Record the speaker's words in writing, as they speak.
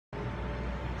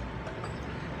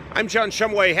I'm John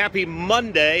Shumway. Happy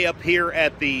Monday up here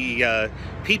at the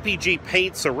PPG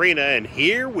Paints Arena, and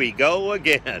here we go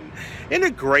again. Isn't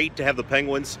it great to have the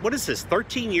Penguins? What is this,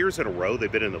 13 years in a row they've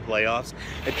been in the playoffs?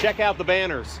 And check out the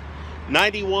banners.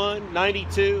 91,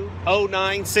 92,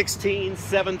 09, 16,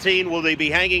 17. Will they be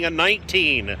hanging a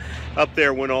 19 up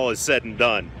there when all is said and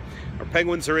done? Our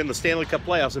Penguins are in the Stanley Cup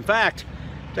Playoffs. In fact,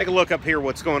 take a look up here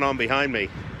what's going on behind me.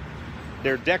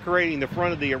 They're decorating the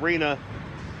front of the arena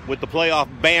with the playoff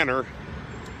banner,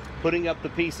 putting up the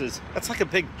pieces. That's like a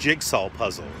big jigsaw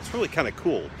puzzle. It's really kind of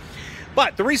cool.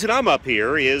 But the reason I'm up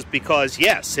here is because,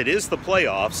 yes, it is the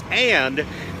playoffs, and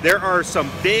there are some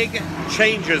big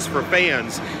changes for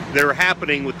fans that are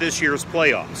happening with this year's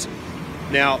playoffs.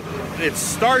 Now, it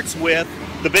starts with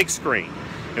the big screen,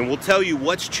 and we'll tell you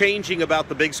what's changing about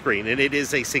the big screen, and it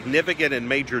is a significant and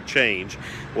major change.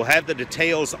 We'll have the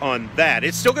details on that.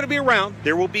 It's still going to be around.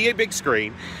 There will be a big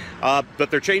screen, but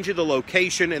they're changing the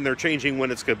location, and they're changing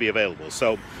when it's going to be available.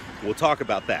 So we'll talk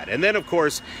about that. And then, of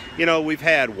course, you know, we've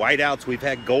had whiteouts, we've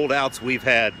had gold outs, we've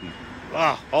had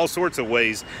all sorts of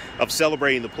ways of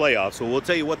celebrating the playoffs. So we'll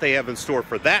tell you what they have in store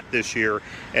for that this year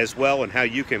as well, and how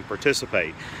you can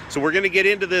participate. So we're going to get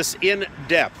into this in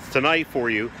depth tonight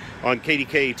for you on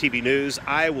KDKA-TV News.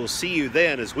 I will see you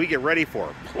then as we get ready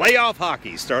for playoff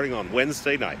hockey starting on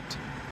Wednesday night.